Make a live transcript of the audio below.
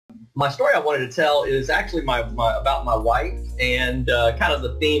My story I wanted to tell is actually about my wife and kind of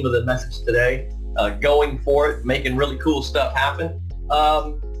the theme of the message today, going for it, making really cool stuff happen.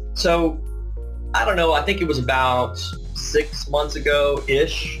 So I don't know, I think it was about 6 months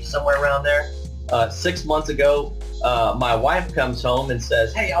ago-ish, somewhere around there. 6 months ago, my wife comes home and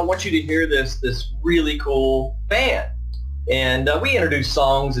says, hey, I want you to hear this really cool band. And we introduce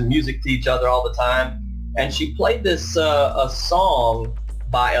songs and music to each other all the time. And she played this a song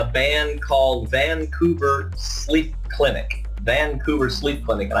by a band called Vancouver Sleep Clinic. Vancouver Sleep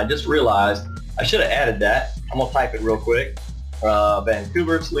Clinic. And I just realized I should have added that. I'm going to type it real quick.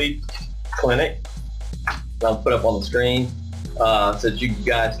 Vancouver Sleep Clinic. I'll put up on the screen so that you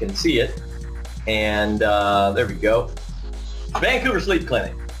guys can see it. And there we go. Vancouver Sleep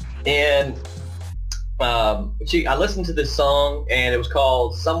Clinic. And I listened to this song, and it was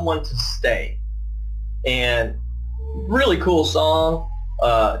called Someone to Stay. And really cool song.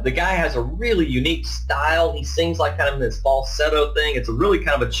 The guy has a really unique style. He sings like kind of this falsetto thing. It's a really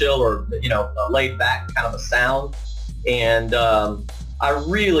kind of a chill or, a laid back kind of a sound. And I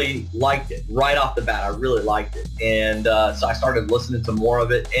really liked it right off the bat. I really liked it. And so I started listening to more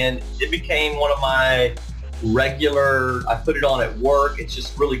of it, and it became one of my regular, I put it on at work. It's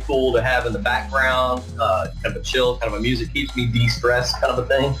just really cool to have in the background, kind of a chill, kind of a music, keeps me de-stressed kind of a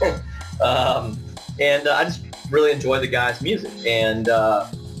thing. And I just really enjoy the guy's music. And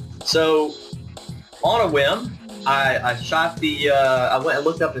so on a whim, I shot I went and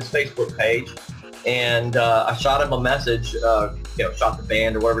looked up his Facebook page, and I shot him a message, shot the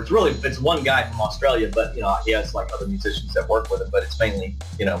band or whatever. It's one guy from Australia, but he has like other musicians that work with him, but it's mainly,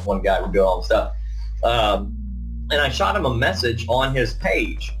 one guy who do all the stuff. And I shot him a message on his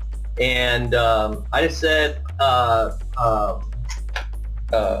page, and I just said,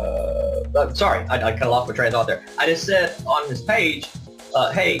 sorry, I kind of lost my train of thought there. I just said on his page,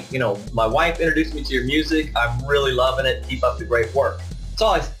 hey, my wife introduced me to your music. I'm really loving it. Keep up the great work.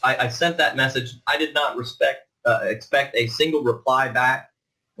 So I sent that message. I did not expect a single reply back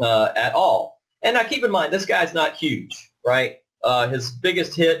at all. And now keep in mind, this guy's not huge, right? His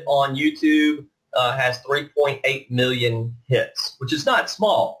biggest hit on YouTube has 3.8 million hits, which is not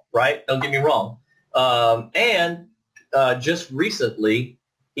small, right? Don't get me wrong. And just recently,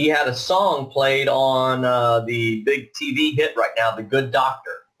 he had a song played on the big TV hit right now, The Good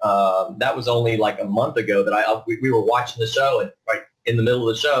Doctor. That was only like a month ago that we were watching the show, and right in the middle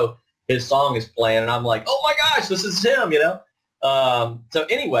of the show, his song is playing, and I'm like, oh my gosh, this is him, So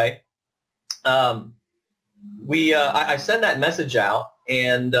anyway, I send that message out,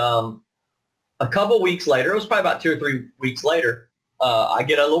 and a couple weeks later, it was probably about 2 or 3 weeks later, I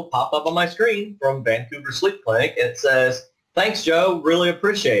get a little pop-up on my screen from Vancouver Sleep Clinic, and it says, thanks, Joe, really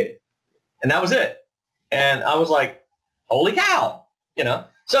appreciate it. And that was it. And I was like, holy cow,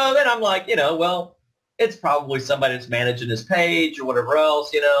 So then I'm like, well, it's probably somebody that's managing his page or whatever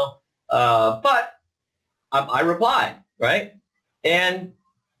else, but I replied, right? And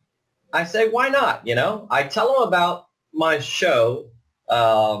I say, why not, I tell him about my show,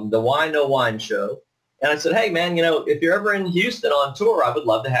 the Wine No Wine show. And I said, hey, man, if you're ever in Houston on tour, I would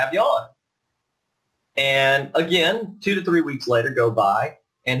love to have you on. And again, 2 to 3 weeks later go by,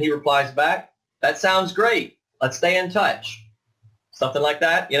 and he replies back, that sounds great. Let's stay in touch. Something like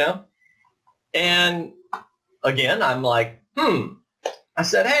that, And again, I'm like, I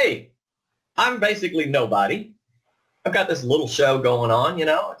said, hey, I'm basically nobody. I've got this little show going on,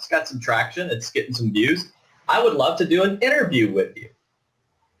 It's got some traction. It's getting some views. I would love to do an interview with you.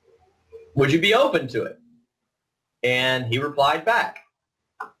 Would you be open to it? And he replied back.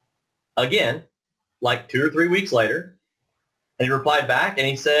 Again, like 2 or 3 weeks later, and he replied back, and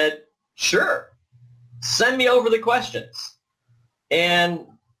he said, sure, send me over the questions. And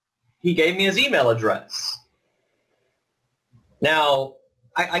he gave me his email address. Now,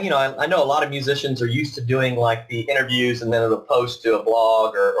 I know a lot of musicians are used to doing like the interviews, and then it'll post to a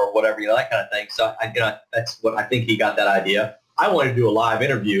blog or whatever, that kind of thing. So that's what I think he got that idea. I wanted to do a live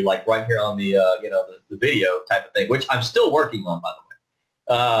interview, like right here on the the video type of thing, which I'm still working on, by the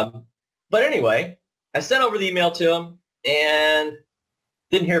way. But anyway, I sent over the email to him and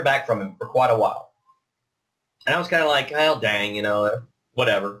didn't hear back from him for quite a while. And I was kind of like, well, dang,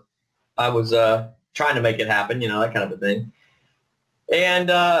 whatever. I was trying to make it happen, that kind of a thing. And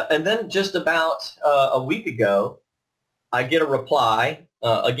then just about a week ago, I get a reply,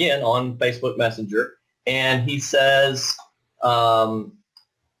 again, on Facebook Messenger, and he says, oh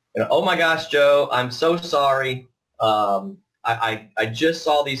my gosh, Joe, I'm so sorry. I just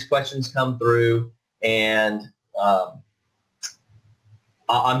saw these questions come through, and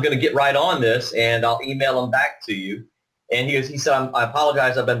I'm going to get right on this, and I'll email them back to you. And he said, I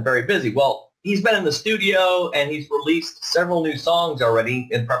apologize, I've been very busy. Well, he's been in the studio and he's released several new songs already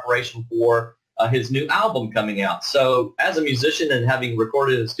in preparation for his new album coming out. So as a musician and having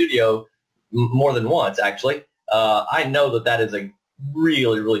recorded in the studio more than once, actually, I know that that is a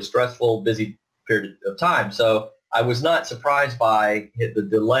really, really stressful, busy period of time. So I was not surprised by the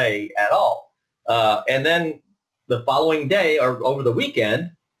delay at all. And then the following day or over the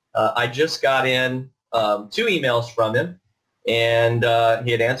weekend, I just got in 2 emails from him, and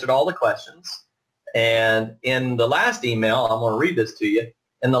he had answered all the questions. And in the last email, I'm going to read this to you.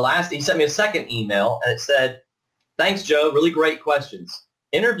 In the last, he sent me a second email, and it said, "Thanks, Joe. Really great questions.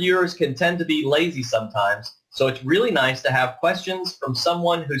 Interviewers can tend to be lazy sometimes, so it's really nice to have questions from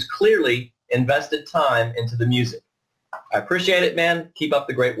someone who's clearly invested time into the music. I appreciate it, man. Keep up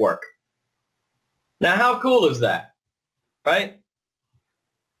the great work." Now, how cool is that, right?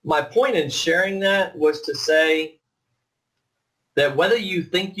 My point in sharing that was to say that whether you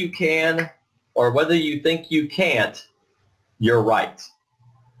think you can or whether you think you can't, you're right.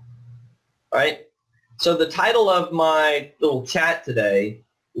 Right? So the title of my little chat today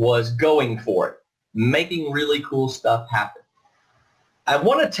was Going For It, making really cool stuff happen. I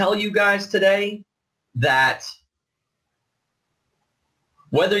want to tell you guys today that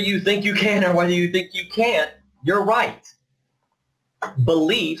whether you think you can or whether you think you can't, you're right.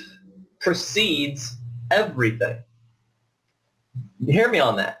 Belief precedes everything. Hear me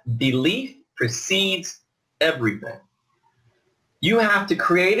on that. Belief precedes everything. You have to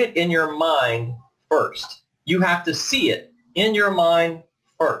create it in your mind first. You have to see it in your mind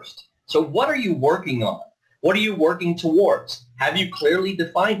first. So what are you working on? What are you working towards? Have you clearly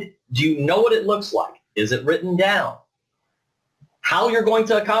defined it? Do you know what it looks like? Is it written down? How you're going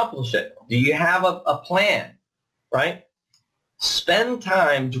to accomplish it? Do you have a plan, right? Spend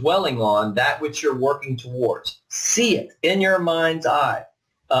time dwelling on that which you're working towards. See it in your mind's eye.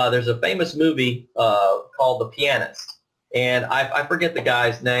 There's a famous movie called The Pianist, and I forget the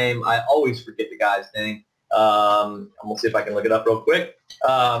guy's name. I always forget the guy's name. I'm going to see if I can look it up real quick.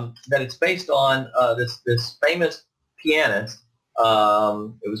 That it's based on this famous pianist.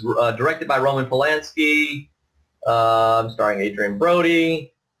 It was directed by Roman Polanski. Starring Adrian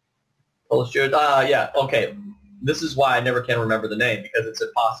Brody. Polish Jewish. Yeah, okay. This is why I never can remember the name, because it's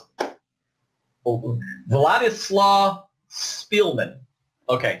impossible. Vladislav Spielman.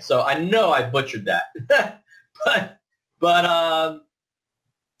 Okay, so I know I butchered that. but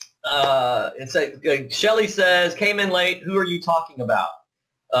it's like Shelley says, came in late. Who are you talking about?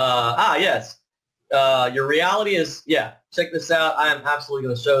 Yes. Your reality is, yeah, check this out. I am absolutely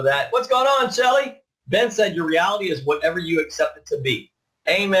going to show that. What's going on, Shelley? Ben said your reality is whatever you accept it to be.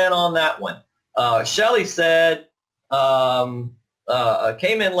 Amen on that one. Shelley said,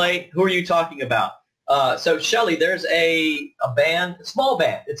 came in late. Who are you talking about? So Shelley, there's a band, a small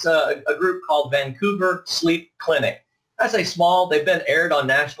band. It's a group called Vancouver Sleep Clinic. I say small. They've been aired on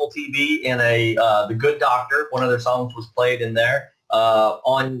national TV in The Good Doctor. One of their songs was played in there.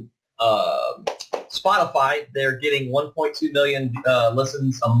 On Spotify, they're getting 1.2 million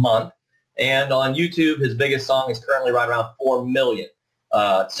listens a month. And on YouTube, his biggest song is currently right around 4 million.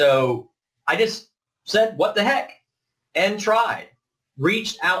 So I just said, what the heck? And tried.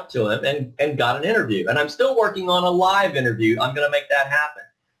 Reached out to him and got an interview. And I'm still working on a live interview. I'm going to make that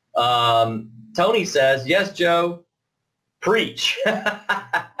happen. Tony says, yes, Joe, preach.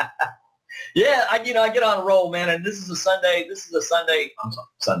 Yeah, I get on a roll, man. And this is a Sunday. I'm sorry,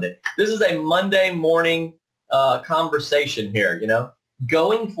 Sunday. This is a Monday morning conversation here,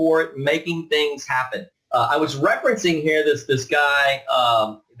 going for it, making things happen. I was referencing here this guy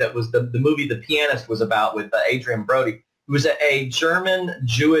that was the movie The Pianist was about with Adrian Brody, who was a German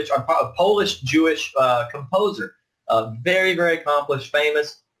Jewish or Polish Jewish composer, very, very accomplished,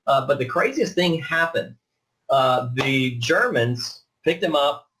 famous. But the craziest thing happened. The Germans picked him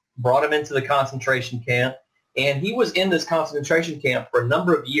up, brought him into the concentration camp, and he was in this concentration camp for a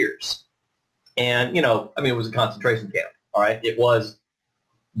number of years. And, it was a concentration camp, all right? It was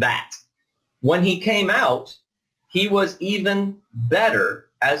that. When he came out, he was even better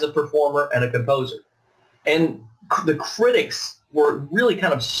as a performer and a composer. And the critics were really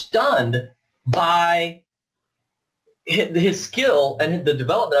kind of stunned by his skill and the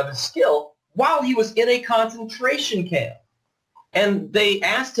development of his skill while he was in a concentration camp. And they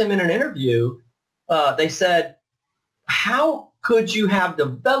asked him in an interview, they said, how could you have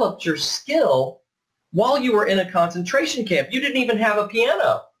developed your skill while you were in a concentration camp? You didn't even have a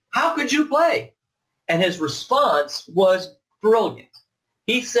piano. How could you play? And his response was brilliant.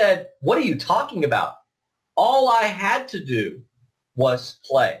 He said, what are you talking about? All I had to do was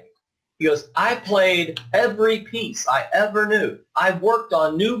play. He goes, I played every piece I ever knew. I worked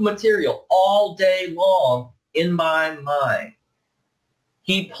on new material all day long in my mind.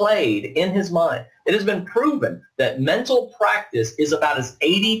 He played in his mind. It has been proven that mental practice is about as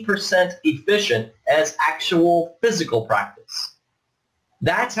 80% efficient as actual physical practice.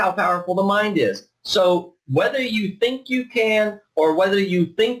 That's how powerful the mind is. So whether you think you can or whether you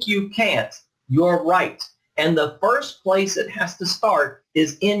think you can't, you're right. And the first place it has to start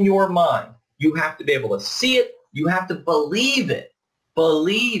is in your mind. You have to be able to see it. You have to believe it.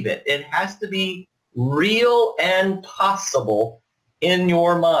 Believe it. It has to be real and possible in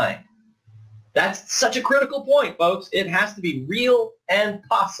your mind. That's such a critical point, folks. It has to be real and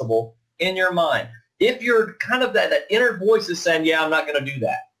possible in your mind. If you're kind of that inner voice is saying, yeah, I'm not going to do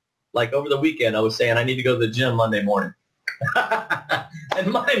that. Like over the weekend, I was saying I need to go to the gym Monday morning. And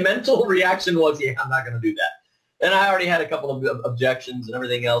my mental reaction was, yeah, I'm not going to do that. And I already had a couple of objections and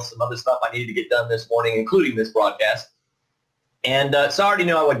everything else, some other stuff I needed to get done this morning, including this broadcast. And so I already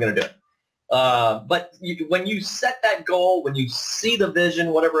knew I wasn't going to do it. But when you set that goal, when you see the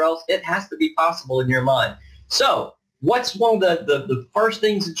vision, whatever else, it has to be possible in your mind. So what's one of the first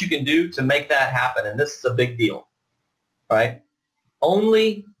things that you can do to make that happen? And this is a big deal, right?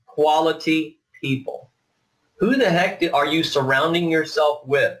 Only quality people. Who the heck are you surrounding yourself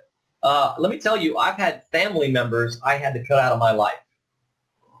with? Let me tell you, I've had family members I had to cut out of my life.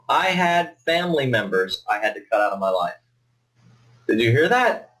 I had family members I had to cut out of my life. Did you hear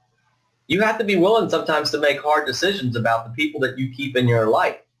that? You have to be willing sometimes to make hard decisions about the people that you keep in your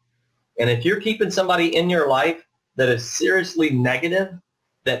life. And if you're keeping somebody in your life that is seriously negative,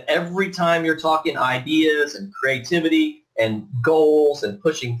 that every time you're talking ideas and creativity and goals and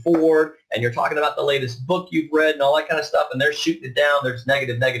pushing forward, and you're talking about the latest book you've read and all that kind of stuff, and they're shooting it down, there's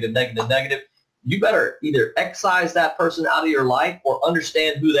negative, negative, negative, negative, you better either excise that person out of your life or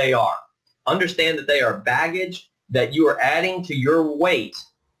understand who they are. Understand that they are baggage that you are adding to your weight,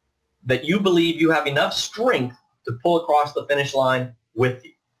 that you believe you have enough strength to pull across the finish line with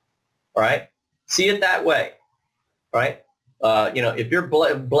you. All right? See it that way. All right? If you're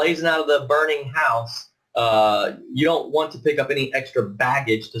blazing out of the burning house, you don't want to pick up any extra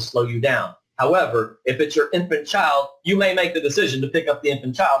baggage to slow you down. However, if it's your infant child, you may make the decision to pick up the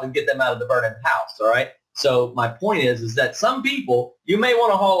infant child and get them out of the burning house. All right? So my point is that some people you may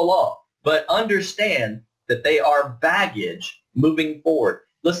want to haul along, but understand that they are baggage moving forward.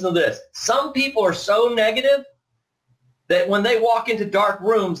 Listen to this. Some people are so negative that when they walk into dark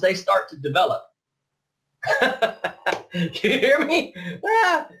rooms, they start to develop. You hear me?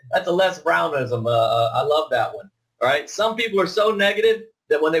 That's a Les Brownism. I love that one. All right. Some people are so negative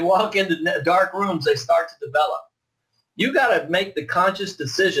that when they walk into dark rooms, they start to develop. You got to make the conscious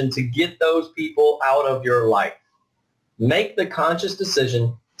decision to get those people out of your life. Make the conscious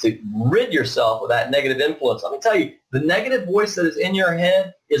decision to rid yourself of that negative influence. Let me tell you, the negative voice that is in your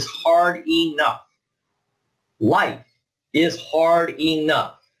head is hard enough. Life is hard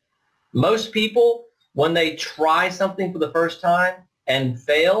enough. Most people, when they try something for the first time and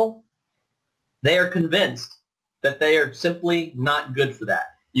fail, they are convinced that they are simply not good for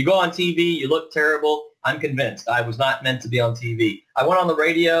that. You go on TV, you look terrible. I'm convinced I was not meant to be on TV. I went on the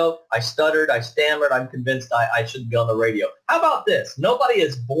radio, I stuttered, I stammered. I'm convinced I shouldn't be on the radio. How about this? Nobody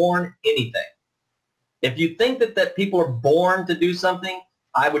is born anything. If you think that people are born to do something,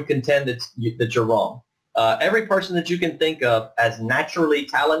 I would contend that you're wrong. Every person that you can think of as naturally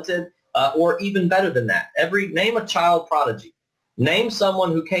talented, or even better than that, name a child prodigy. Name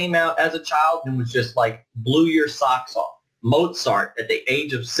someone who came out as a child and was just like blew your socks off. Mozart at the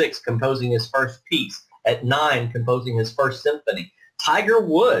age of 6 composing his first piece. At 9 composing his first symphony. Tiger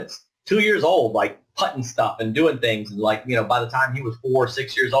Woods, 2 years old, like putting stuff and doing things. And like, by the time he was 4 or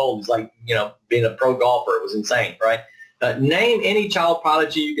 6 years old, he's like, being a pro golfer. It was insane, right? Name any child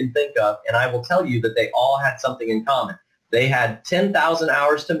prodigy you can think of, and I will tell you that they all had something in common. They had 10,000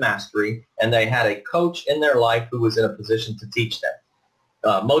 hours to mastery, and they had a coach in their life who was in a position to teach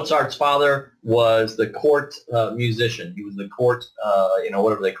them. Mozart's father was the court musician. He was the court,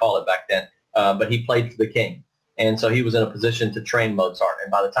 whatever they call it back then. But he played for the king. And so he was in a position to train Mozart.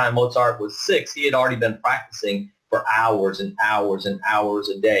 And by the time Mozart was 6, he had already been practicing for hours and hours and hours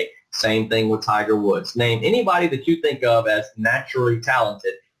a day. Same thing with Tiger Woods. Name anybody that you think of as naturally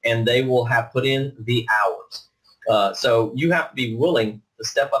talented, and they will have put in the hours. So you have to be willing to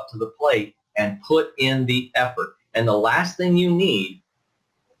step up to the plate and put in the effort. And the last thing you need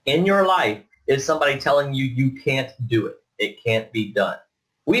in your life is somebody telling you you can't do it. It can't be done.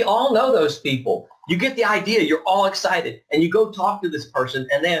 We all know those people. You get the idea, you're all excited, and you go talk to this person,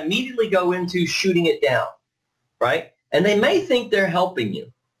 and they immediately go into shooting it down, right? And they may think they're helping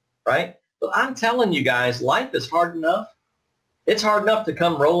you, right? But I'm telling you guys, life is hard enough. It's hard enough to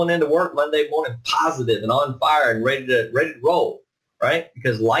come rolling into work Monday morning positive and on fire and ready to roll, right?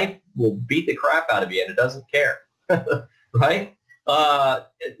 Because life will beat the crap out of you and it doesn't care, right?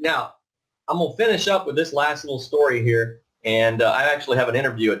 Now, I'm going to finish up with this last little story here. And I actually have an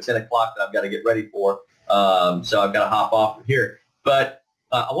interview at 10 o'clock that I've got to get ready for. So I've got to hop off here. But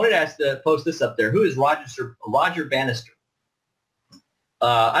I wanted to post this up there. Who is Roger Bannister?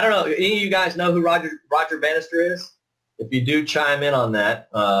 I don't know. Any of you guys know who Roger Bannister is? If you do, chime in on that.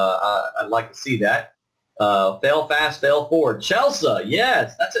 I'd like to see that. Fail fast, fail forward. Chelsea,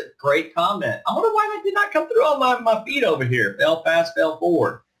 yes, that's a great comment. I wonder why that did not come through on my feed over here. Fail fast, fail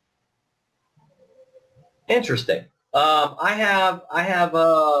forward. Interesting. I have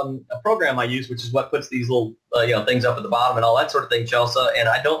a program I use, which is what puts these little things up at the bottom and all that sort of thing, Chelsea. And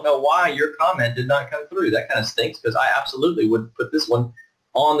I don't know why your comment did not come through. That kind of stinks because I absolutely would put this one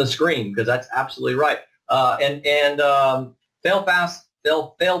on the screen because that's absolutely right. Fail fast,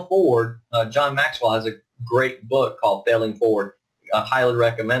 fail forward. John Maxwell has a great book called Failing Forward. I highly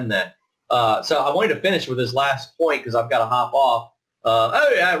recommend that. So I wanted to finish with this last point because I've got to hop off.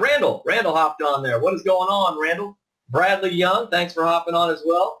 Randall hopped on there. What is going on, Randall? Bradley Young, thanks for hopping on as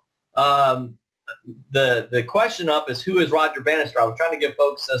well. The question up is, who is Roger Bannister? I was trying to give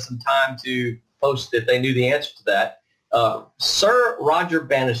folks some time to post if they knew the answer to that. Sir Roger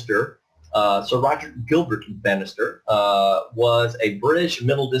Bannister, Sir Roger Gilbert Bannister, was a British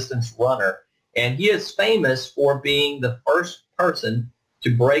middle distance runner, and he is famous for being the first person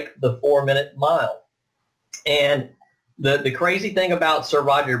to break the 4-minute mile. And the crazy thing about Sir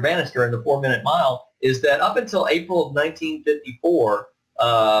Roger Bannister and the 4-minute mile is that up until April of 1954,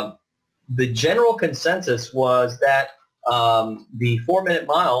 the general consensus was that the 4-minute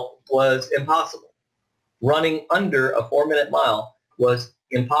mile was impossible. Running under a 4-minute mile was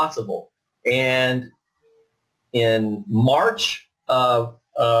impossible. And in March of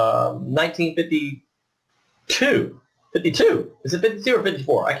 1952, is it 52 or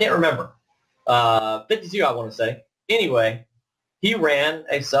 54? I can't remember. 52, I want to say. Anyway, he ran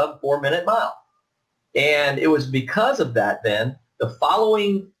a sub 4-minute mile. And it was because of that then, the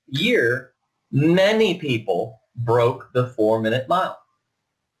following year, many people broke the 4-minute mile.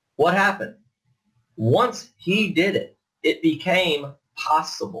 What happened? Once he did it, it became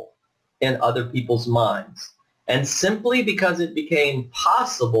possible in other people's minds. And simply because it became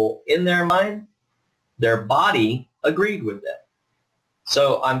possible in their mind, their body agreed with them.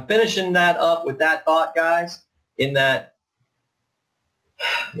 So I'm finishing that up with that thought, guys, in that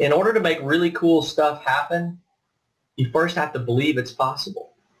in order to make really cool stuff happen, you first have to believe it's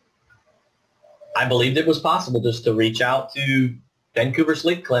possible. I believed it was possible just to reach out to Vancouver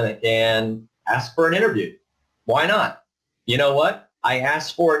Sleep Clinic and ask for an interview. Why not? You know what? I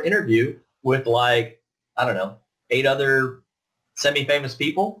asked for an interview with 8 other semi-famous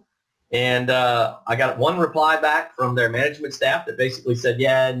people. And I got one reply back from their management staff that basically said,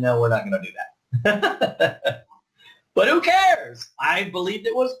 yeah, no, we're not going to do that. But who cares? I believed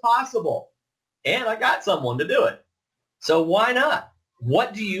it was possible. And I got someone to do it. So why not?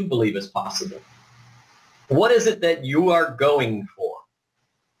 What do you believe is possible? What is it that you are going for?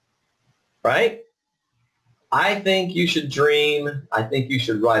 Right? I think you should dream. I think you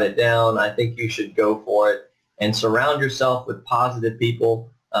should write it down. I think you should go for it and surround yourself with positive people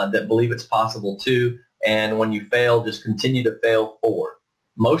that believe it's possible too. And when you fail, just continue to fail forward.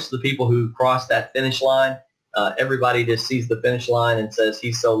 Most of the people who cross that finish line, everybody just sees the finish line and says,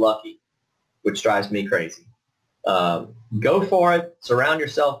 he's so lucky, which drives me crazy. Go for it. Surround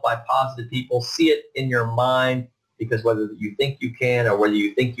yourself by positive people. See it in your mind, because whether you think you can or whether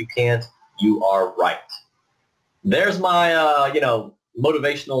you think you can't, you are right. There's my,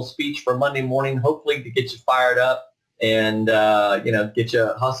 motivational speech for Monday morning, hopefully to get you fired up and, get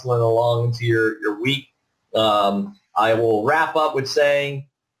you hustling along into your week. I will wrap up with saying,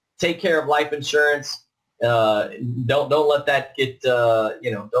 take care of life insurance. Don't let that get,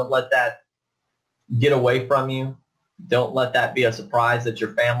 don't let that get away from you. Don't let that be a surprise that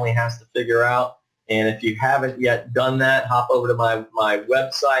your family has to figure out. And if you haven't yet done that, hop over to my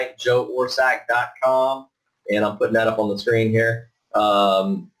website, joeorsak.com, and I'm putting that up on the screen here.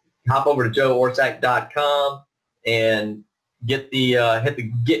 Hop over to joeorsak.com and get the hit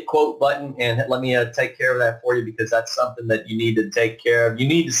the get quote button and let me take care of that for you, because that's something that you need to take care of. You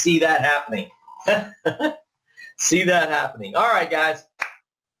need to see that happening. See that happening. All right, guys.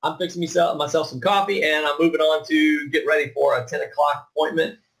 I'm fixing myself some coffee, and I'm moving on to get ready for a 10 o'clock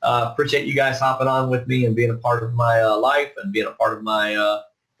appointment. Appreciate you guys hopping on with me and being a part of my life and being a part of my,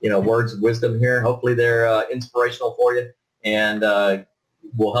 words of wisdom here. Hopefully they're inspirational for you. And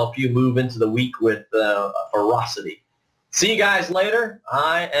will help you move into the week with ferocity. See you guys later.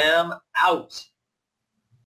 I am out.